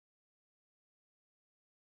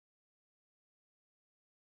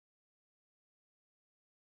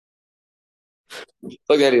Look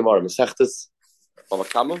at any more. Mesechtes Bava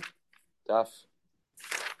Kama Daf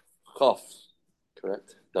Chof.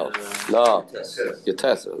 Correct? No, no.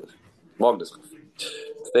 Yates. Morgen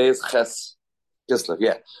Today is Ches Gisler.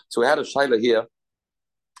 Yeah. So we had a shaila here.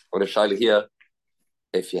 Or a shaila here.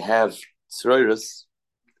 If you have tzroirus,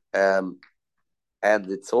 and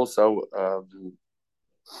it's also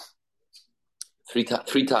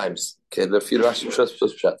three times. Okay, the few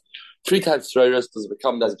Rashi three times tzroirus does it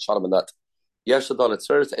become as a shalom and that. Yes, a done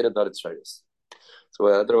tzroirus, ain't a done tzroirus. So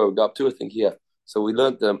I don't know. We got up to a thing here. So we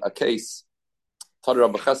learned a case. Tana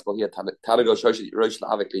Rabbi Cheskel here. Tana goes Rosh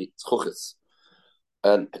La'avik Tzchuchis,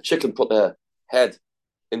 and a chicken put their head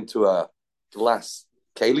into a glass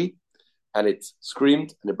keli, and it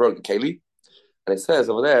screamed and it broke the keli, and it says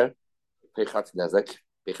over there, "Pechatz nezek,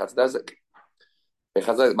 pechatz nezek,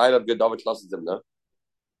 pechatz nezek." Might have good David classes them no.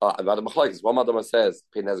 About the machlokes, one madam says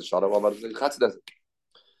pei nezek shana, one madam says pechatz nezek.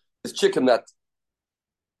 This chicken that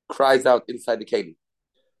cries out inside the keli.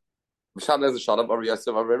 Misham nezek shana, or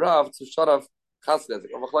Yosef, or Rav, to shana. Chatz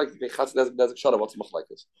nezek, or machlokes, pechatz nezek shana. What's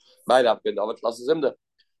machlokes? Might have good David classes them the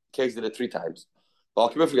case did it three times.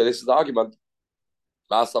 But this is the argument.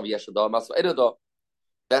 That's the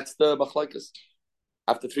machlokes.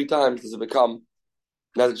 After three times, does it become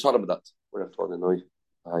nezek shana with that? We're not talking annoying.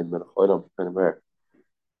 I'm aware.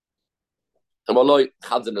 And Malloy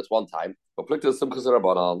had it one time, but look at the Simchas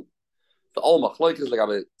Rabbanan. The all machlokes like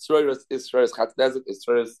a tzroirus is tzroirus chatz nezek is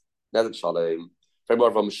tzroirus nezek shalom. Very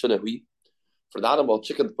more from Mishnah. For the animal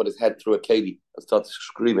chicken to put his head through a keli and start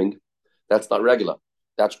screaming, that's not regular.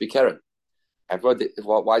 That should be Karen. And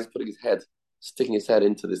why is he putting his head, sticking his head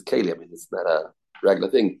into this keli? I mean, it's not a regular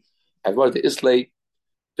thing. And what the Islay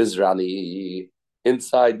Bizrani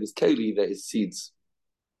inside this keli there is seeds,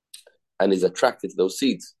 and he's attracted to those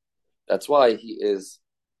seeds. That's why he is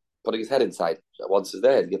putting his head inside. Once he's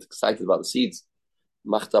there, he gets excited about the seeds.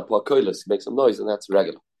 Machta plakoilis, he makes some noise, and that's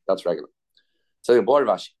regular. That's regular. So your boy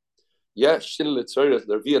Rashi. Yeah, shinle tzorius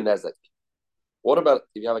lervia nezek. What about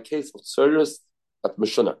if you have a case of tzorius at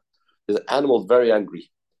Mishunah? There's an animal very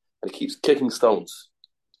angry, and it keeps kicking stones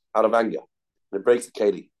out of anger, and it breaks the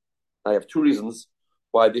keli. I have two reasons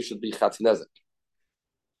why this should be chatzi nezek.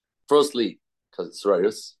 Firstly, because it's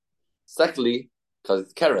tzorius. Secondly, because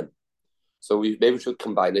it's keren. So we maybe should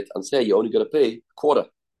combine it and say you're only going to pay a quarter. You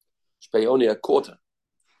should pay only a quarter.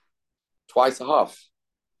 Twice a half.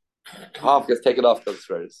 Half gets taken off because of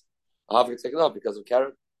tzorius. Half gets taken off because of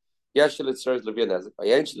keren. Yes, shil tzorius levia nezek.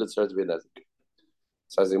 Ayin shil tzorius levia nezek.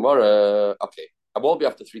 So as okay, I won't be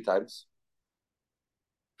after three times.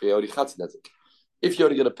 If you're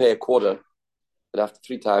only going to pay a quarter, then after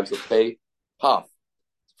three times you'll pay half.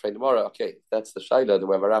 So tomorrow, okay, that's the shaila. The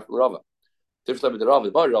way Rav and Rava. Different with the Rava.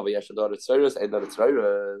 The Rava yeshador tzorius ain't not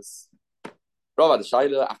tzorius. Rava the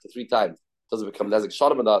shaila after three times does it become nezek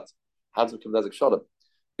shalom or not? How does it become nezek shalom?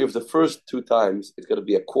 If the first two times it's going to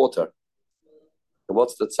be a quarter, and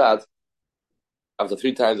what's the tzad? After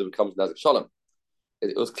three times it becomes nezek shalom.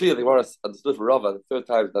 It was clear the Gemara understood for Rava the third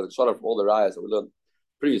time nezek shalom from all the rayas that we learned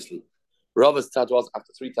previously. Rava's tzad was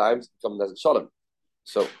after three times it becomes nezek shalom.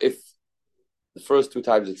 So if the first two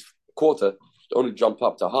times it's a quarter, you only jump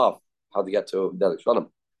up to half. How to get to nezek shalom?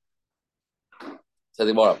 Says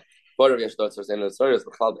the Gemara. Rava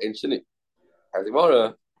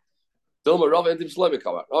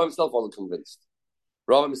himself wasn't convinced.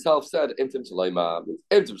 Rava himself said, "Imtim shleima means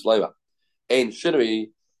imtim shleima." Ein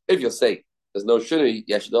shinui. If you say there's no shinui,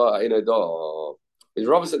 yeshda ain't do.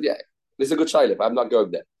 Rava said, "Yeah, this is a good shaila, but I'm not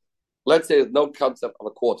going there." Let's say there's no concept of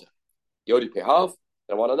a quarter. You only pay half.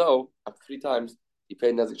 And I want to know after three times you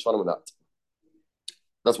pay nezek shalom or not.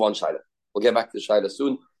 That's one shaila. We'll get back to the shaila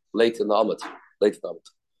soon. Later in the Amud.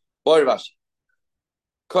 Boy Rashi.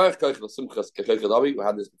 We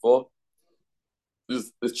had this before.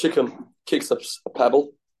 This chicken kicks up a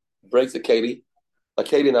pebble, breaks a keli. The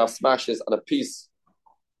keli now smashes, and a piece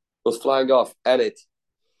goes flying off, and it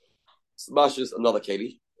smashes another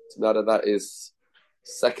keli. So now that is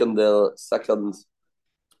second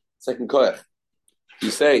koyach.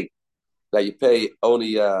 You say that you pay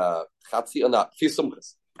only chatzi or not?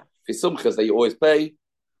 Fisumchas that you always pay.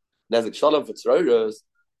 Nezek shalom for tzroirus.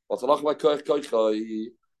 What's another my koyach koyach?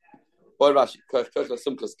 Boy Rashi koyach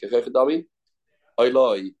sumchas koyach dami.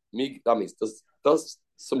 Oiloi mig damis. Does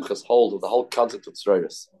sumchas hold of the whole concept of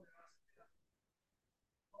tzroirus?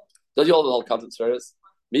 Does he hold the whole concept of tzroirus?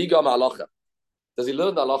 Migam halacha. Does he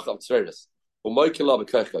learn the halacha of tzroirus? And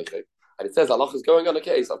it says halacha is going on a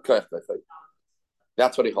case of koyach koyach.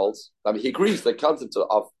 That's what he holds. I mean, he agrees the concept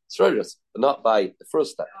of tzroirus, but not by the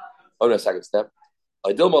first step. Only a second step.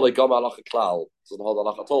 I don't want to go halacha klal. Doesn't hold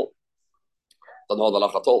halacha at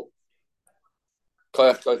all.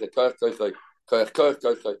 Koyach, koyach, koyach, koyach, koyach, koyach,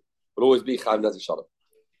 koyach, would always be Chaim Nezik Shalom.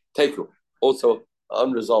 Teku, also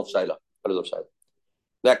unresolved Shaila. Unresolved Shaila.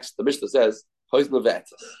 Next, the Mishnah says, Hois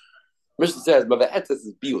Mave'etes. Mishnah says, Mave'etes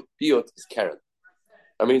is biut. Biut is Karen.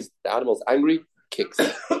 That means the animal is angry, kicks.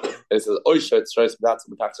 And it says, Oisha, it's Reis B'datz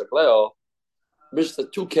B'taxar Kleo. Mishnah says,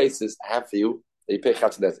 two cases I have for you that you pay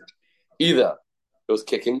Chatz Nezik. Either it was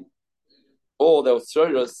kicking, or there was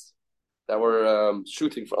throwers that were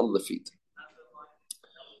shooting from under the feet.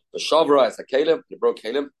 The Shavra is a Kalim, he broke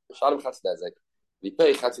Kalim, the Shalom Chatz Nezik. We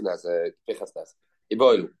pay Chatz Nezik, pay Chatz Nezik.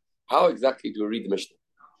 Iboilu. How exactly do we read the Mishnah?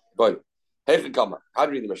 Iboilu. Heichikama. How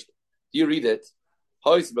do you read the Mishnah? Do you read it?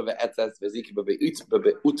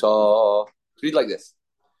 Read like this.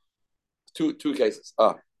 Two cases.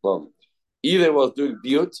 Well, either it was doing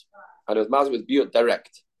biut, and it was mazal with biut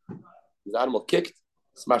direct. The animal kicked,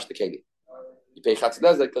 smashed the keli. You pay chatz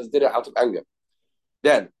nezek because it did it out of anger.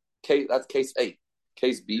 Then, that's case A.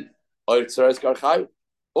 Case B, or it was a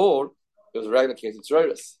regular case of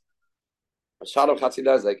tzeres. Shalom chatz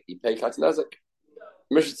nezek, you pay chatz nezek.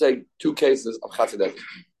 We should say two cases of chatz nezek.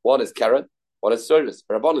 One is Karen, one is tzeres.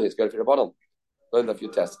 Rabbanon is going for Rabbanon. Learn a few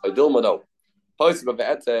tests. I don't know. We're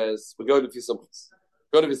going to few simchas.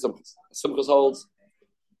 Going to be simchas. Simchas holds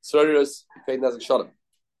tzeres, you pay nezek shalom.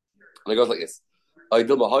 And it goes like this. The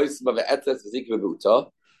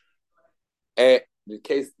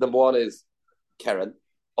case number one is Karen.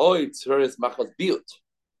 The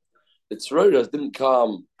tzeres didn't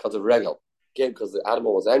come because of regal. It came because the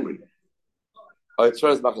animal was angry. And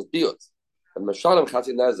Mashalim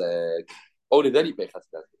Chatzin Nezek, only then you pay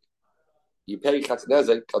Chatzin Nezek. You pay Chatzin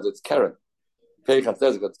Nezek because it's Karen. You pay Chatzin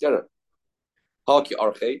Nezek because it's Karen. Haki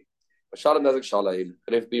Archei, Mashalim Nezek Shalim.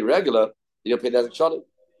 And if it be regular, you don't pay Nezek Shalim.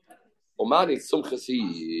 Omani Sumchas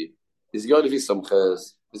is going to be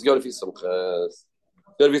Sumchas. It's going to be Sumchas. It's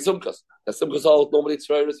going to be Sumchas. The Sumchas all normally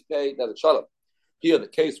tzeres you pay Nezek Shalim. Here, the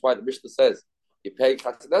case why the Mishnah says you pay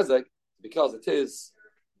Chatzin Nezek because it is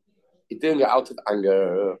doing it out of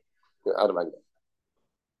anger. Out of anger.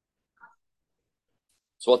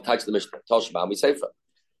 So what types of the Mishnah? Toshma, we Sefer.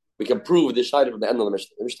 We can prove the Shaila from the end of the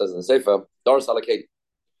Mishnah. The Mishnah says in the Sefer, Doris ala Keli.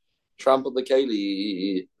 Trampled the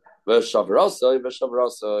Keli. Veshavarasai.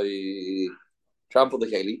 Trampled the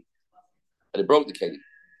Keli. And it broke the Keli.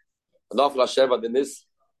 And Nafal HaShever, then this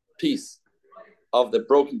piece of the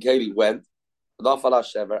broken Keli went. Nafal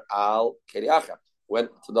HaShever al Keli Acha. Went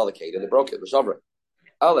to another Keli and they broke it. Veshavra.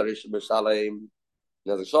 Al Arishim Mishalem.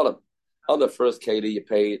 Nezek Shalom. On the first Keli, you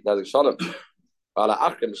pay Nezek Shalom. On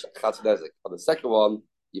the second one,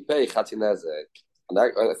 you pay Chatzin Nezek. On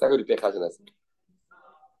the second one, you pay Chatzin Nezek.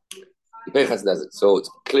 You pay Chatzin Nezek. So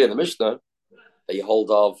it's clear in the Mishnah that you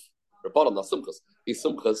hold of Rabbanon, not Sumchas.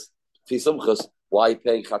 Fi Sumchas, why are you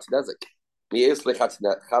paying Chatzin Nezek? Mi Isle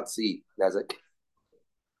Chatzi Nezek.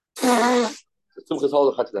 Sumchas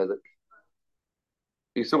hold of Chatzin Nezek.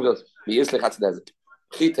 Fi Sumchas, Mi Isle Chatzin Nezek.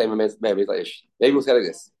 Maybe we'll say like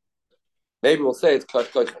this. Maybe we'll say it's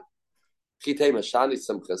Koch Koch. Chitei Mashani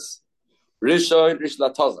Simchas. Rishon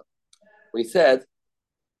Rishla Taza. When he said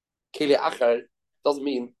Keli Achar, doesn't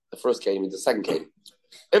mean the first Keli, means the second Keli.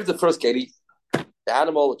 If the first Keli, the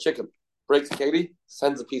animal, the chicken, breaks the Keli,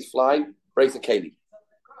 sends a piece flying, breaks the Keli.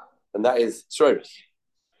 And that is Tzeres.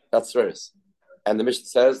 That's Tzeres. And the Mishnah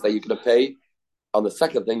says that you're going to pay on the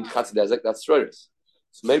second thing, Chatzin Nezek, that's Tzeres.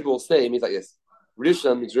 So maybe we'll say, it means like this.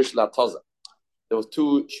 Rishon means Rishla Taza. There was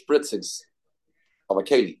two spritzings of a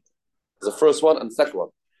Keli. There's the first one and the second one.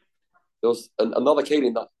 There was another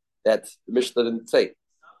Keli that the Mishnah didn't say.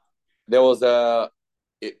 There was what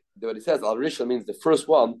he says, Al Rishon means the first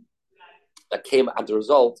one that came as a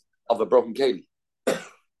result of a broken Keli.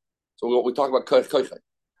 So we talk about Koch Koch.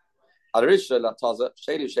 Al Rishon La Taza,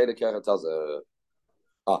 Shady Koch Taza.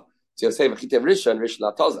 So you say V'chitev Rishon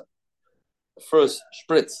La Taza. The first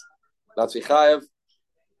spritz. That's Vichayev,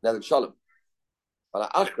 Nezek Shalom. On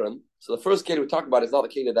Achron, so the first Keli we talk about is not the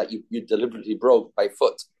Keli that you deliberately broke by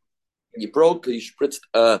foot. You broke because you spritzed,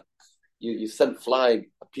 you sent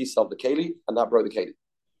flying a piece of the Keli, and that broke the Keli.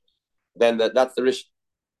 Then that's the Rish.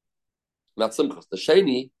 Not Simchas. The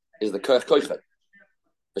Sheni is the Koch Koicha.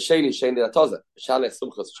 The Sheni Lataza. Shale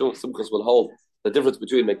Simchas will hold the difference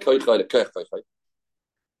between the Koicha and the Koch Koicha.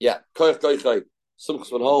 Yeah, Koch Koicha.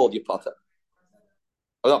 Simchas will hold your potter.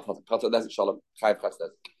 Oh, not potter. Potter Nezek Shalom. Chayav Chas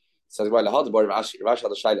Nezek. Says why the hard boy Rashi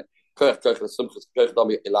had a shaila. Koch Koch and Simchas Koch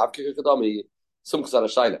Dami Elav Koch Dami Simchas had a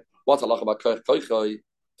shaila. What Allah about Koch Koch?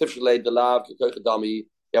 Tifshalei the Lav Koch Dami.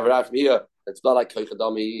 You have arrived from here. It's not like Koch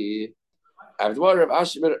Dami. I have to worry about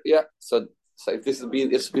Ashi. Yeah. So if this would be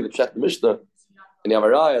the Chet Mishnah, and you have a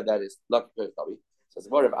raya that is not Koch Dami. Says the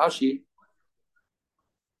word of Ashi.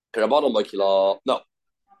 Rabbanon Makila. No.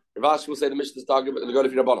 Ravash will say the Mishnah is talking about the God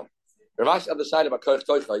of Rabbanon. Ravash at the side of a Koich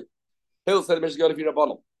Toichai. He'll say the Mishnah is God of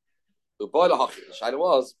Rabbanon. The boy the Shaila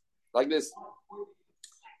was like this.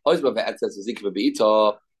 Of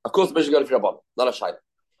course, the Mishnah is God of Rabbanon, not a Shaila.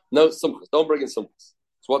 No Sumchus. Don't bring in Sumchus.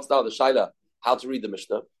 So what's now the Shaila? How to read the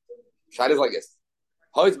Mishnah? Shaila is like this.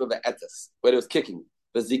 When he was kicking,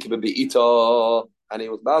 and he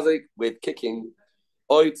was mazik with kicking.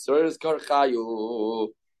 Or it was,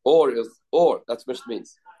 that's what Mishnah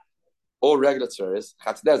means. Or regular tzuris,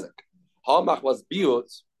 chatznezek. Hamach was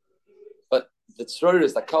biut, but the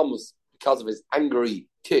tzuris that comes because of his angry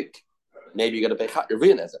kick, maybe you're going to pay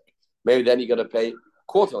chatnervin nezek. Maybe then you're going to pay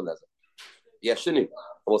quarter on nezek. Yes, shini.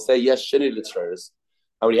 We'll say yes, shini the tzuris.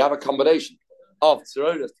 And when you have a combination of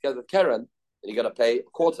tzuris together with keren, then you got to pay a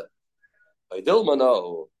quarter. Dilma,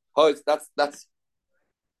 no. That's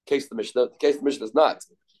case the Mishnah. The case the Mishnah is not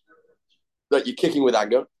that you're kicking with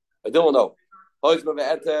anger. Dilma, no. Oh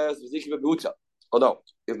no,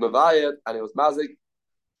 he was mavayed and he was mazik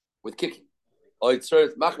with kicking. Or it's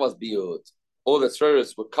machmas biut. All the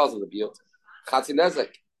tzuris were because of the biut.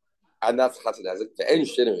 Chatzinezek, and that's chatzinezek. The end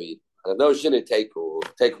shinui and no shinui take.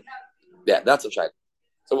 Yeah, that's a shayla.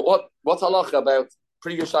 So what's halacha about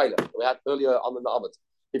previous shayla we had earlier on in the Amud?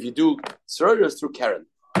 If you do tzuris through Karen,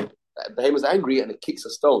 the behemoth is angry and it kicks a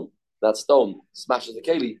stone. That stone smashes the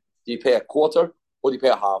keli. Do you pay a quarter or do you pay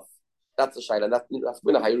a half? That's the shayla. That's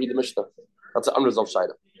how you read the Mishnah. That's an unresolved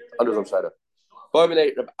shayla. Unresolved shayla.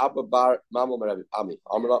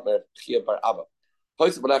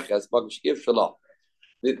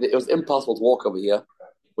 It was impossible to walk over here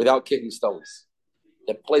without kicking stones.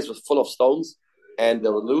 The place was full of stones and they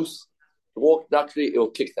were loose. To walk naturally, it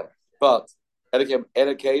will kick them. But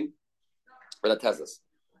Erekein with a tesis.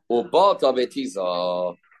 But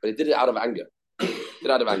he did it out of anger.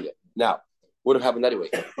 Now, would have happened anyway.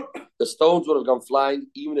 The stones would have gone flying,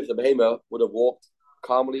 even if the behemoth would have walked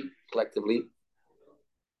calmly, collectively,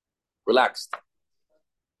 relaxed.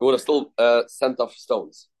 It would have still sent off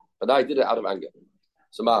stones. But now he did it out of anger.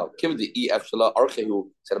 So now, given the EF Shala Archehu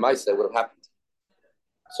said Maisa would have happened.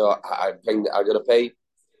 So I'm going to pay,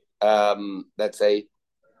 let's say,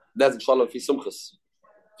 that's Shalom Fisumchus.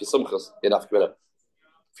 Fisumchus, enough minute.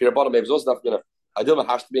 If you're a bottom, maybe it's also enough minute. I don't know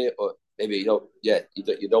how to be, or maybe, you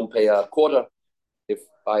don't pay a quarter. If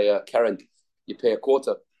by Karen, you pay a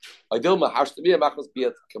quarter. I don't know how to be a machmas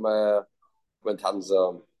beat when Tanz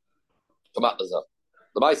come out as the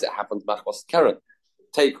mice it happened machmas Karen.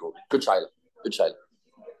 Take good shayla. It's a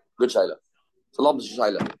lot of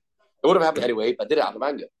shayla. It would have happened anyway, but I did it out of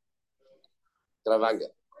anger. So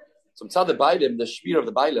it's the Bailim, the spear of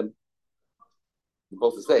the Bailim,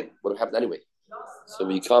 both the same. Would have happened anyway. So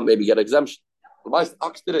we can't maybe get exemption. The mice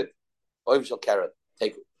ox did it. Oim shall Karen.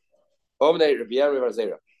 Take it. We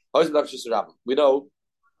know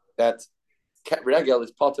that regel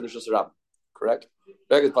is part of the Rabbi, correct?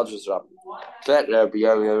 Regel is part of the Rabbi.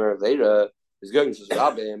 Is going to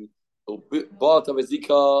Rabbi who bought of a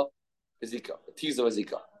zika, a tease of a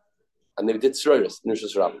zika, and they did shrouders in the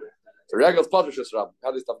Rabbi. The regel is part of the Rabbi.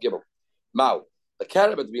 How do they stop giving? Mao the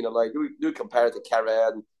Karen between like do compare it to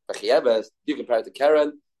Karen, you compare it to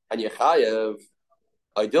Karen and Yechayev.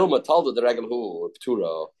 Dilma told the regel who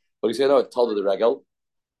Ptura. But you say, no, it's told the regal,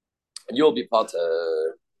 and you'll be part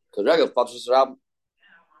because regal is part of the Rab.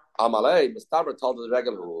 Amalei, Mustafa told the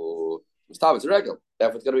regal who Mustafa is a regal,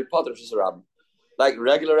 therefore it's going to be part of the Rab. Like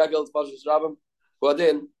regular regal is part of the Rab, who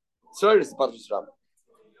then, sorry, is part of the Rab.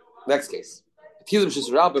 Next case. Tizim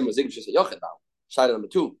Shis Rabim was English Yochet now. Shayla number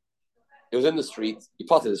 2. He was in the street, he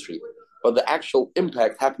potted the street, but the actual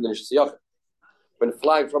impact happened in Shis Yochet. When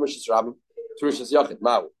flying from Shis Rabim through Shis Yochet,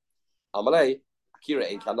 Mao. Amalei. Akira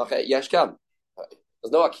ain't can yeshkan.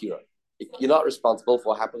 There's no Akira. You're not responsible for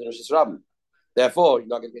what happens in Rosh Hashanah. Therefore, you're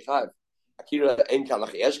not going to be chayav. Akira ain't can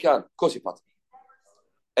yeshkan. Of course, you potter.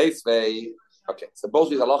 Okay, so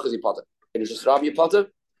both these halachas you potter. In Rosh Hashanah you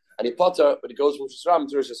potter, and you potter when it goes from Rosh Hashanah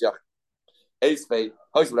to Rosh Hashanah. Eisvei,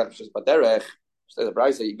 hoisvei but derech. Says the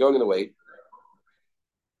bride, you're going in the way.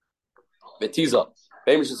 Betiza,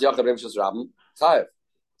 beim Rosh Hashanah, beim Rosh Hashanah, chayav.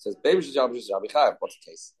 Says beim Rosh Hashanah, chayav. What's the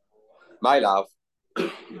case? My love.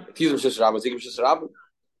 Means either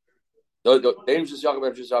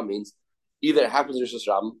it happens in Rosh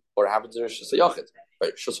Hashanah or it happens in Rosh Hashanah.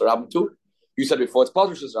 Right, Rosh Hashanah too. You said before it's part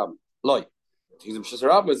of Rosh Hashanah. Loy.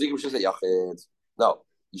 No,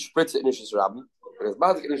 you spritz it in Rosh Hashanah, but it's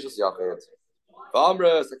magic in Rosh Hashanah.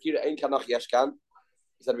 V'amra Sakira ein kanach yeshkan.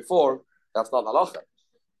 He said before that's not halacha.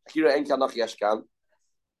 Akira ein kanach yeshkan.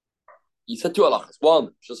 He said 2 halachas.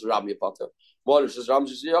 One Rosh Hashanah yipata. One Rosh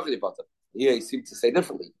Hashanah yipata. Here he seemed to say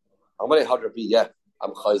differently. I'm going to be yeah.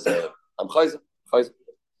 I'm chayzer. I'm chayzer. Chayzer.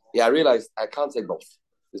 Yeah, I realized I can't say both.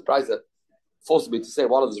 This price forced me to say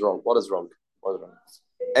what is wrong. What is wrong? What is wrong?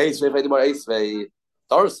 Eisvei, Fedimar Eisvei.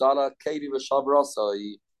 Dorsana, Katie Vashabra. So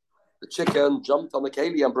the chicken jumped on the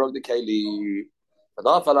keli and broke the keli.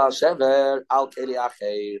 Fadafala Shever Al Keli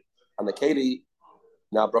Acher. And the keli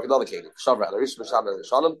now broke another keli. Shavra.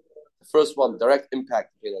 The first one, direct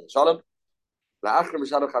impact between the Shalom. And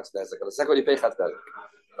the second one, you pay Chatznezek.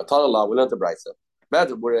 But we learned the Brisa.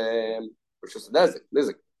 Matter, we're just a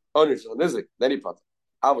Nizik. Only just a Nizik. Then he put.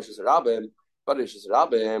 I was just a Rabbim. But it's just a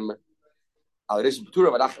Rabbim. Al Rish Betura,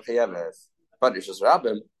 but Achar Chayeves. But it's just a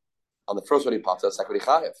Rabbim. On the first one, he put. The second, he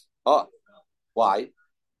Chayev. Oh. Why?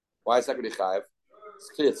 Why is second, he Chayev? It's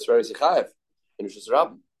clear, it's very Chayev. And it's just a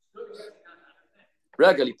Rabbim.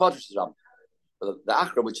 Regular, he put. It's just a Rabbim. But the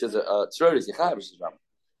Achra, which is a Tzroir, is Chayev, which is a Rabbim.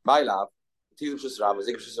 My love. And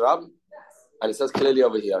it says clearly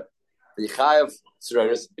over here, the Chayav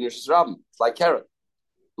Tzreris in Rosh Hashanah. It's like Karen.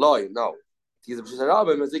 No. No. The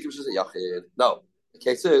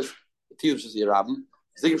case is,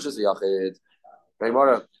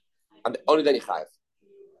 and only then you Chayav.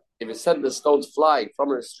 If you send the stones flying from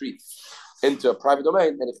the street into a private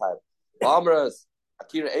domain, then you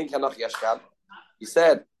Chayav. He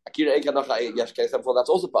said, Akira Ein Kanach Yeshkan, except for that's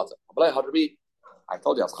also Pata. I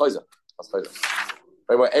told you, I was Chayzer.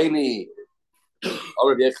 But any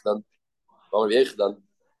Amr Yechdan,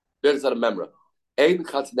 there's a memra. Ein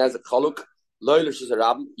Chatznezek Chaluk, Loylish is a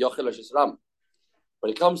Ram, Yochelish is Ram.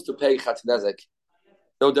 When it comes to paying Chatznezek,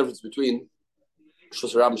 no difference between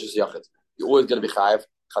Shus Ram and Shus Yachid. You're always going to be Chayav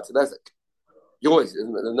Chatznezek. You always,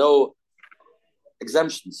 there's no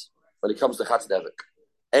exemptions when it comes to Chatznezek.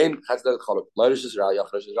 Ein Chatznezek Chaluk, Loylish is Ram,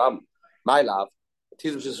 Yochelish is Ram. My love,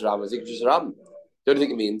 Tizim Shus Ram, Zik Shus Ram. The only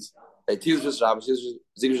thing it means, they teach us Rabbim,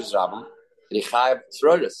 Zigrish Rabbim, and he Chayav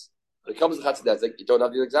Tzroris. When it comes to Chatznezek, you don't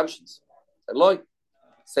have these exemptions. And Loi,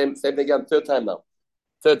 same thing again, third time now.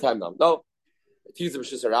 No, they teach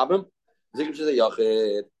us Rabbim, Zigrish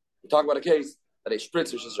Yachid. We talk about a case that they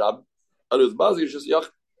spritz Rishis Rabbim, and it was Mazi Rishis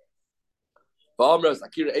Yachid. V'amras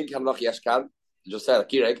Akira Ein Kan Noch Yeshkan. You just said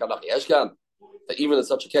Akira Ein Kan Noch Yeshkan. That even in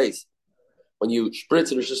such a case, when you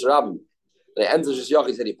spritz Rishis Rabbim, and it ends Rishis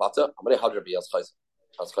Yachid, said he pata, I'm going to have Rabbi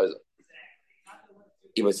Chayzer.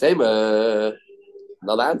 He was saying, now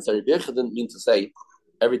the answer, Rabbi didn't mean to say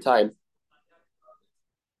every time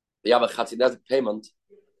you have a Chatznezek payment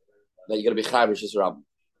that you're going to be Chayav Rishis Rabbim.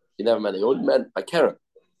 He never meant it. He only meant by Karen.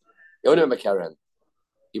 He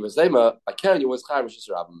was saying, by Karen, you always Chayav Rishis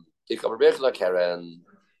Rabbim. Take up Rabbi Chayzer Karen.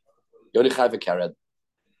 You only Chayav Karen.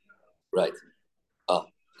 Right.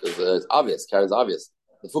 Because it's obvious. Karen's obvious.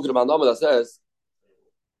 The Fukah Mandama that says,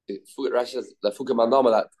 the Fukah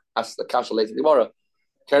Mandama that asks the Kasha later tomorrow,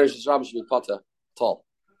 Karen Rishis Rabbim should be Potter tall.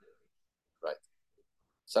 Right.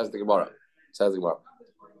 Says the Gemara.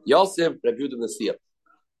 Yosef, Rabbi Yehuda Nasiya,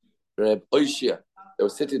 Rabbi Oishia, they were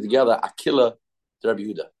sitting together, Akila to Rabbi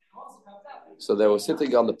Yehuda. So they were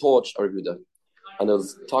sitting on the porch of Rabbi Yehuda, and they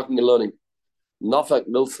was talking and learning. Nafak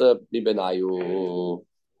Milsa Mibenayu.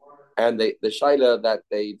 And the shaila that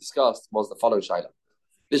they discussed was the following shaila.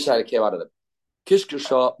 This shaila came out of them.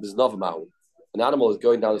 Kishkisha Biznavamahu. An animal is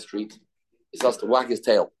going down the street. He starts to whack his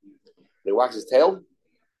tail. He whacks his tail,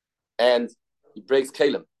 and he breaks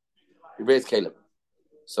Kalim.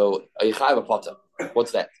 So you have a potter.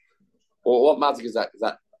 What's that? Or what magic is that? Is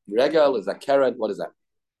that regal? Is that Karen? What is that?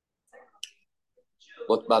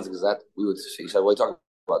 What magic is that? We would say, what are you talking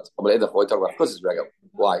about? What are you talking about? Of course it's regal.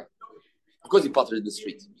 Why? Because he pottered in the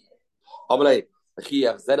street. What do you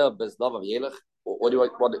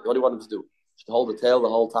want him to do? Should hold the tail the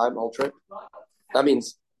whole time, the whole trip? That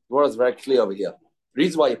means the word is very clear over here. The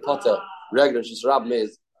reason why you potter regular just Rabbim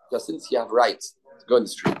is because since you have rights to go in the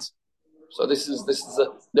streets. So this is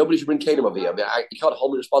nobody should bring Kalim over here. You can't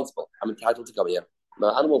hold me responsible. I'm entitled to come here.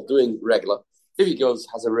 My animal's doing regular. If he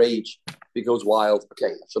has a rage, if he goes wild,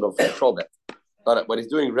 okay, I should have controlled that. But when he's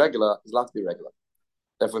doing regular, he's allowed to be regular.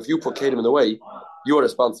 Therefore, if you put Kalim in the way, you are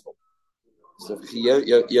responsible. So if you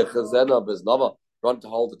run to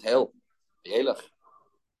hold the tail,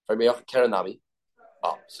 Karenami.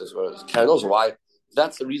 So Karen knows why.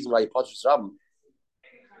 That's the reason why you punch his Rabbim.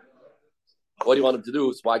 What do you want him to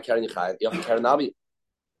do? So why Karen Yechai? You have Karenami.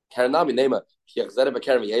 Karenami, name it.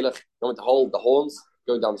 Going to hold the horns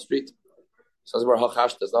going down the street. So as we're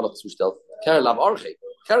Hachash, there's not a Sustel. Karen Lav Arche.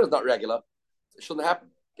 Karen is not regular. It shouldn't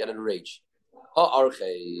happen. Get in a rage. Ha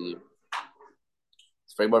Arche.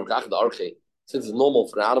 It's very more of the Arche. Since it's normal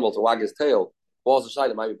for an animal to wag his tail, what was the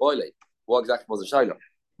Shaila? Might be boile. What exactly was the Shaila?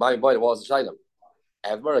 Might be boile, what was the Shaila?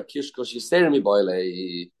 Ever a kishkosh, you say to me boile,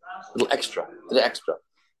 a little extra.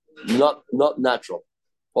 Not natural.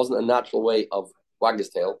 wasn't a natural way of wagging his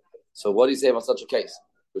tail. So what do you say about such a case?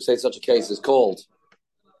 We say such a case is called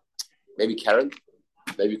maybe Karen.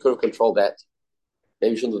 Maybe you could have controlled that.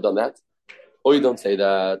 Maybe you shouldn't have done that. Or you don't say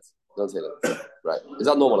that. Don't say that. Right. Is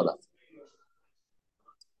that normal or not?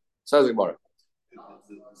 Says the Gemara.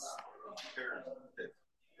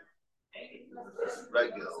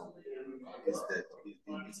 Is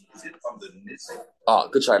it on the nizik? Ah,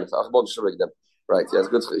 good China. Right, yes,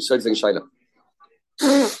 good. Shaitan China.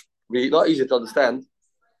 Not easy to understand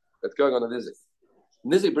that's going on in nizik.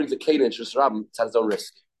 Nizik brings a cane into Shram, it's at his own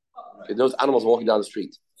risk. He knows animals walking down the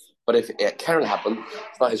street. But if a Karen happened,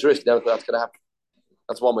 it's not his risk, that's going to happen.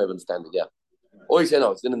 That's one way of understanding, yeah. Or you say,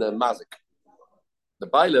 no, it's in the mazik. The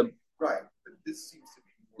Bailim. Right, but this seems to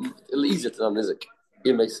be easier to know nizik.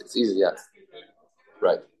 It makes it's easy, yeah.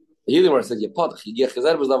 Right. The healing word says, Yapod,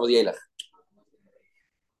 Chezer was not Yelech.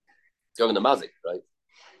 It's going in the mazik, right?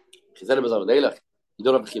 Chezer was not Yelech. You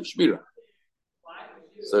don't have to keep Shmira.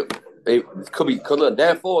 So it could learn.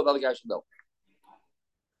 Therefore, the other guy should know. It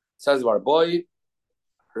says our boy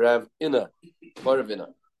Rev Inna. Boy Rev Inna.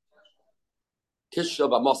 Kishel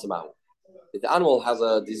B'Mosamau. If the animal has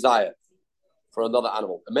a desire for another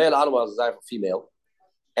animal, a male animal has a desire for female,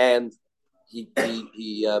 and he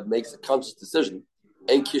makes a conscious decision,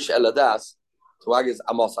 and Kish Eladas, to wag his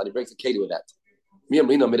amos, and he breaks a keli with that. Me and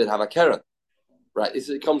Rino made it have a Karen. Right,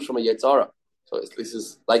 it comes from a Yetzara. So this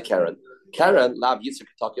is like Karen. Karen, Lab Yitzhak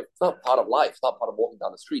Ketakiv, it's not part of life, it's not part of walking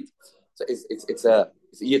down the street. So it's a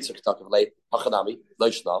Yitzhak Ketakiv, like Hachanami,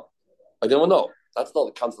 Leishna. I don't know. That's not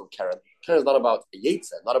the concept of Karen. Karen is not about a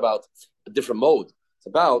Yetzah, not about a different mode. It's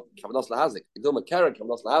about Kavanas Lahazik. You do Karen,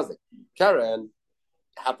 Kavanas Lahazik. Karen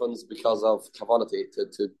happens because of Kavanati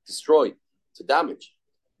to destroy, to damage.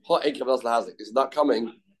 Kavanas Lahazik is not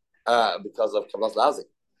coming because of Kavanas Lahazik.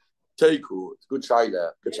 Teiku, good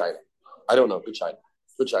China. I don't know, good China.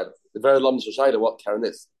 The very long China, what Karen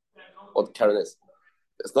is.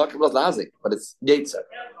 It's not Kavanas Lahazik, but it's Yetzah.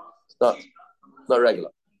 It's not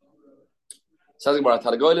regular. Says the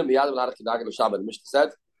Mishnah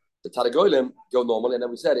said the Taragolim go normal, and then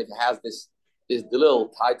we said if it has this little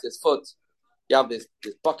tied to his foot, you have this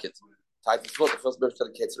bucket tied to his foot. The first Mishnah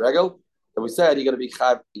indicates regel. And we said you're going to be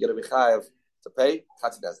chayav to pay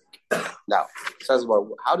chatzinezik. Now says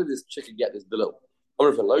how did this chicken get this dilil?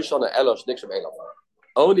 Only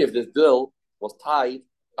if this dilil was tied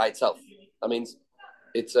by itself. That means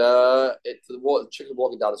it's the chicken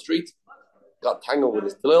walking down the street got tangled with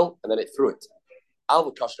this dilil and then it threw it.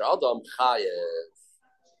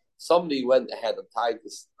 Somebody went ahead and tied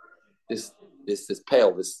this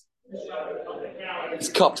pail, this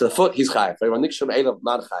cup to the foot. He's chayav. One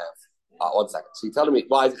second. So you're telling me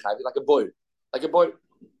why is he chayav? He's like a boy. He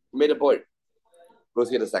made a boy. Go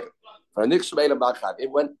see in a second. It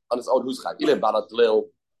went on its own. Who's chayav?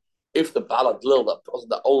 If the balad lil, the person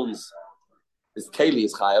that owns this keli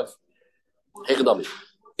is chayav.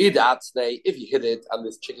 If you hit it and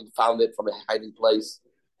this chicken found it from a hiding place,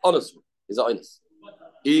 honestly, he's honest.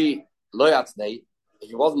 If he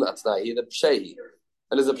wasn't atznei, he's a pshei.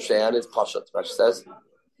 And there's a pshei and it's pashat, Rashi says.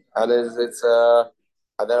 And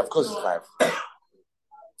and then of course it's chayav.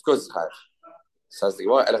 Says the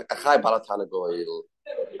Gemara, a chay balatana goil.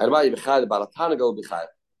 And why you b'chay the balatana goil b'chay?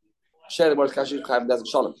 Share the word kashi chayav nezik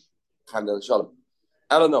shalom.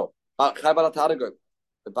 I don't know. Chay balatana goil.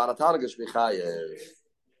 The balatana goil should be chayav.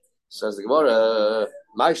 Says the Gemara,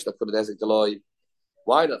 Maishta could have nezik deloy.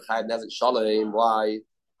 Why not chayav nezik shalom? Why?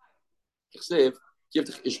 Chsiv, give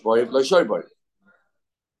the ishboy lo shoyboy.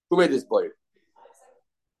 Who made this boy?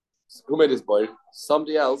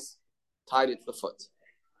 Somebody else tied it to the foot.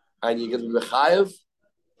 And you give the chayav,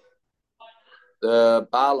 the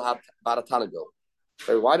Baal had baratanago.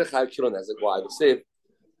 So why the chayav kilo nezik? Why? The Siv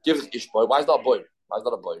gives the ishboy. Why is not a boy? Why is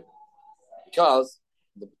not a boy? Because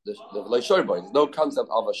the lo shoyboy. There's no concept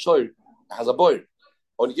of a shoy that has a boy.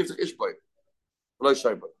 Only gives the ishboy. Lo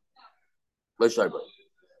shoyboy.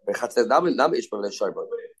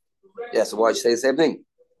 Yeah, so why you say the same thing?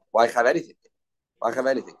 Why have anything?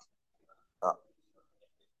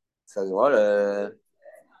 Says what?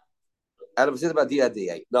 Adam says about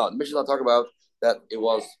DA. No, the Mishnah not talking about that it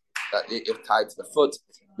was that it tied to the foot.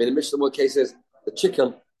 I mean, the Mishnah in case is the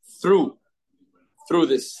chicken threw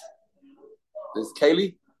this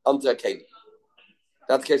keli onto a keli.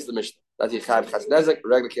 That's the case of the Mishnah. That's Yichayv Chasnezek,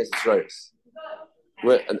 regular case of Shroyers.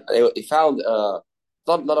 And he found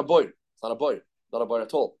not a boy. It's not a boy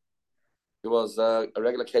at all. It was a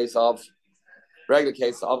regular case of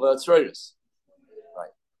Shroyers.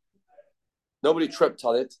 Right. Nobody tripped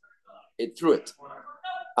on it. It threw it.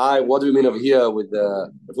 What do we mean over here with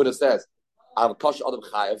the Buddha says? I have a kosher adam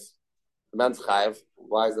chayev. The man's chayiv.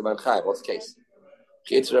 Why is the man chayiv? What's the case?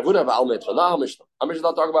 It's Ravuna Ba'al Mitzvah. Not Mishnah. Mishnah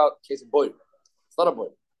not talking about case of boy. It's not a boy.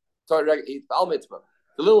 It's Ba'al Mitzvah.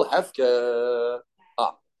 The little hefke.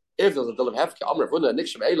 If there's a little hefke, Ravuna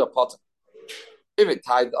Nikshim Eila Potter. If it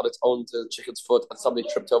tied on its own to the chicken's foot and somebody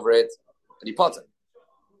tripped over it and he potter.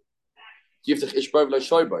 Yiftach Ishboy v'lo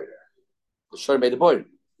shoyboy. The shoy made the boy.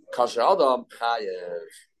 Kasher Adam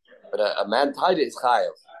chayev. But a man tied it is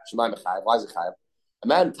chayev. Shemaim chayev. Why is it chayev? A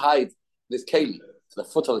man tied this keli to the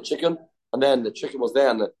foot of the chicken, and then the chicken was there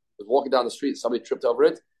and was walking down the street. Somebody tripped over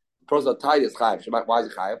it. The person that tied it is chayev. Shemaim, why is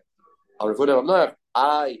it chayev?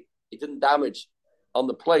 It didn't damage on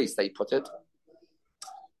the place they put it.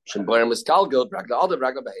 We had the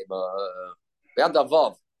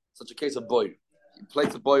Vav, such a case of boy. You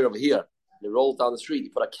place the boy over here, and he rolls down the street.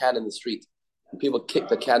 You put a can in the street, and people kick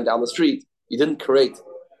the can down the street. You didn't create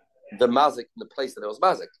the mazik in the place that it was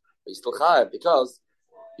mazik. But you still chayev because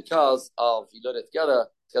of you got it together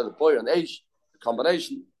the boy and age, the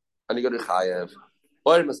combination, and you got to chayev.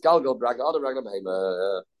 Boy miskalgel bragla other bragla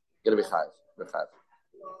behema. You're gonna be chayev.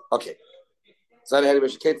 Okay. So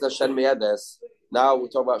now we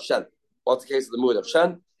talk about shen. What's the case of the mood of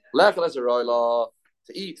shen? Lechel as a roila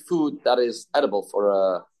to eat food that is edible for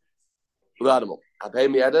a animal.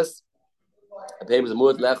 Abheim yedes. Abheim is a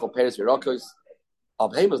mood lechel penis virokos.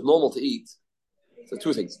 Abheim is normal to eat. So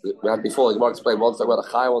two things we had before. Like Mark explained. One's about a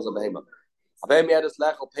chay, one's a behema. Abheim yedes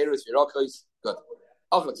lechel penis virokos. Good.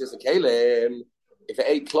 If it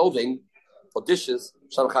ate clothing or dishes,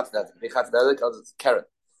 shan chatzedet. Because it's carrot.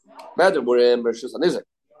 Madam, we're in Bershus and Isaac.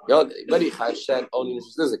 Very high shen only in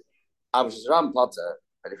Isaac. Avish's Ram Potter,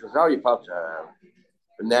 and if it's Rabbi Potter,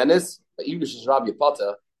 bananas, but even if it's Rabbi Potter,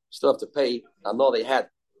 you still have to pay. I know they had.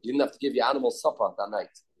 You didn't have to give your animal supper that night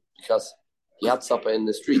because you had supper in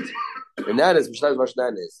the street. Bananas,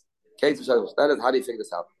 bananas. Kate, bananas. How do you figure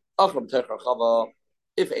this out?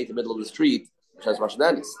 If it ate in the middle of the street,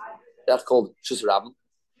 bananas. That's called Shus Rabban,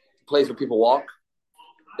 the place where people walk.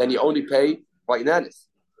 Then you only pay by bananas.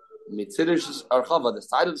 Mitzidish Archava, the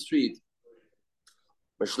side of the street,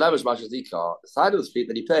 the side of the street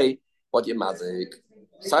that you pay what you mazik.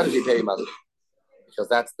 The side of the street you pay mazik. Because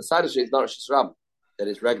that's the side of the street is not a shisram. That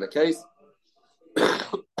is regular case. They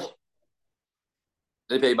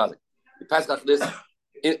pay mazik. You pass after this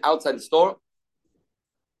outside the store,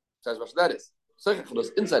 says what that is.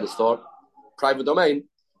 Inside the store, private domain,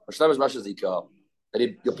 and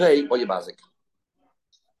you pay what you mazik.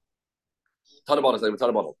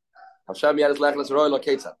 Tanabon. Hashem yad is lechles roy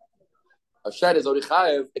loketzah. Hashem is only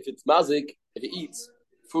chayev if it's mazik, if he eats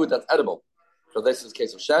food that's edible. So this is the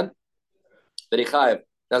case of Shen. Then he chayev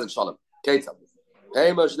nezik shalom. Ketzah.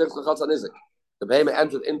 Behema shnichs lechatz nizik. The behema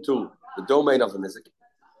entered into the domain of the nizik.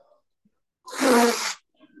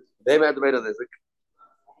 Behema entered the domain of the nizik.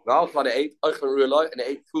 V'alchva they ate oichel ru'eloi and they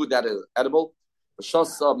ate food that is edible.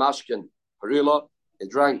 V'shasa mashkin ru'eloi. They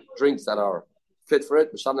drank drinks that are fit for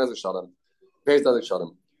it. V'sham nezik shalom. Pays nezik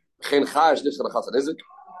shalom. Geen chaya shnichs lechatz nizik.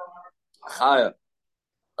 Chaya,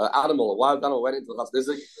 animal, a wild animal went into the chas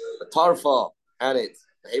nizik, the tarfa and it,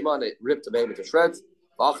 the hema and it ripped the behemoth to shreds.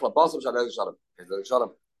 V'achla basam shalom shalom, nezik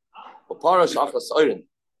shalom. V'parash achla soirin,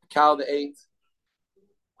 a cow that ate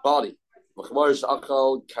body. V'chmarish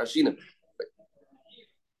achal karshinim,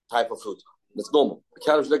 type of food. That's normal. The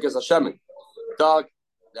cow that licked a shemen, dog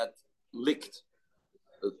that licked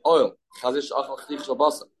the oil. Chazish achal chlich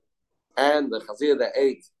shalbasa, and the chazir that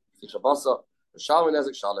ate chlich shalbasa. Shalom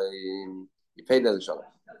nezik shalom. You paid nezik shalom.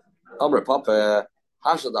 Amr Papa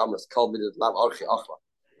Hashad Amras called me the lam archi achla.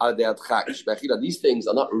 These things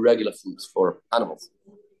are not regular foods for animals.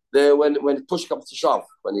 They when push comes to shove,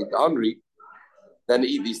 when they're hungry, then they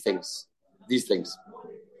eat these things. These things.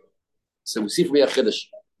 So we see from here chiddush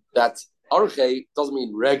that archi doesn't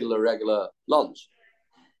mean regular lunch.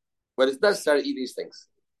 When it's necessary to eat these things.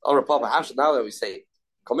 Amr Papa Hashad, now that we say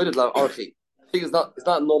committed lam archi. I think it's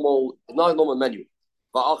not a normal menu. You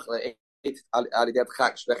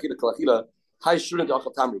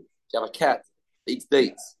have a cat that eats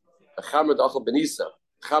dates. You have a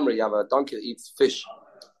donkey that eats fish.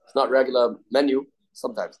 It's not regular menu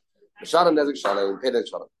sometimes. Says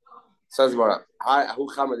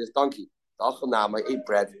this donkey. I ate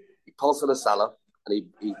bread. He pulls on the salad and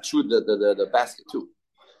he chewed the basket too.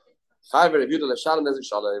 For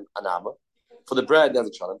the bread,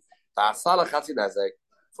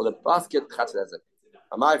 for the basket,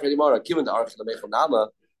 given the arch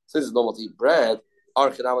since it's normal to eat bread,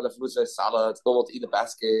 salad, it's normal to eat the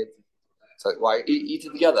basket. So why eat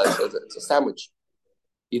it together? It's a sandwich.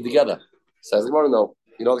 Eat together. Says the no.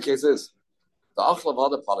 You know what the case is? The achla of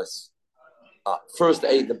other palis first they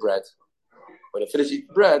ate the bread. When they finished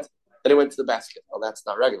eating bread, Then he went to the basket. Oh, that's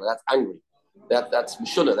not regular. That's angry. That's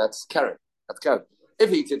mishuna. That's Karen. That's Karen. If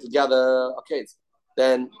he eats it together, okay,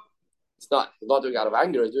 then it's not. He's not doing it out of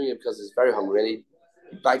anger. He's doing it because he's very hungry and he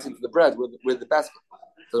bites into the bread with the basket.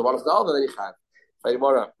 So the one is the then he had.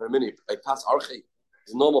 For a minute, I pass archi.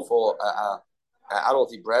 It's normal for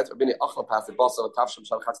adult eat bread. A minute, achla pass the boss of a tafshim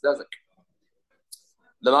shal chatzdezek.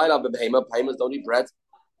 The Maila behemoths don't eat bread.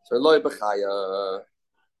 So loy bechaya.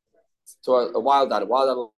 So a wild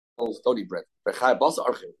animals don't eat bread. Bechaya boss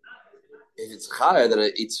archi. If it's chaya, then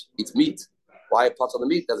it eats meat. Why it pots on the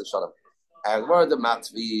meat doesn't shut up. And where the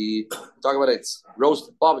we talk about it's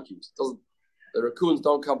roast barbecues. The raccoons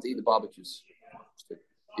don't come to eat the barbecues.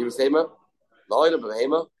 You say the oil of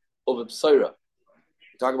behema over psoira.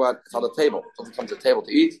 We talk about it's on the table. It doesn't come to the table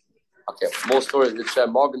to eat. Okay, more stories with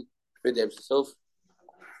Shem Morgan, with himself.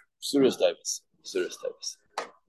 Serious Davis.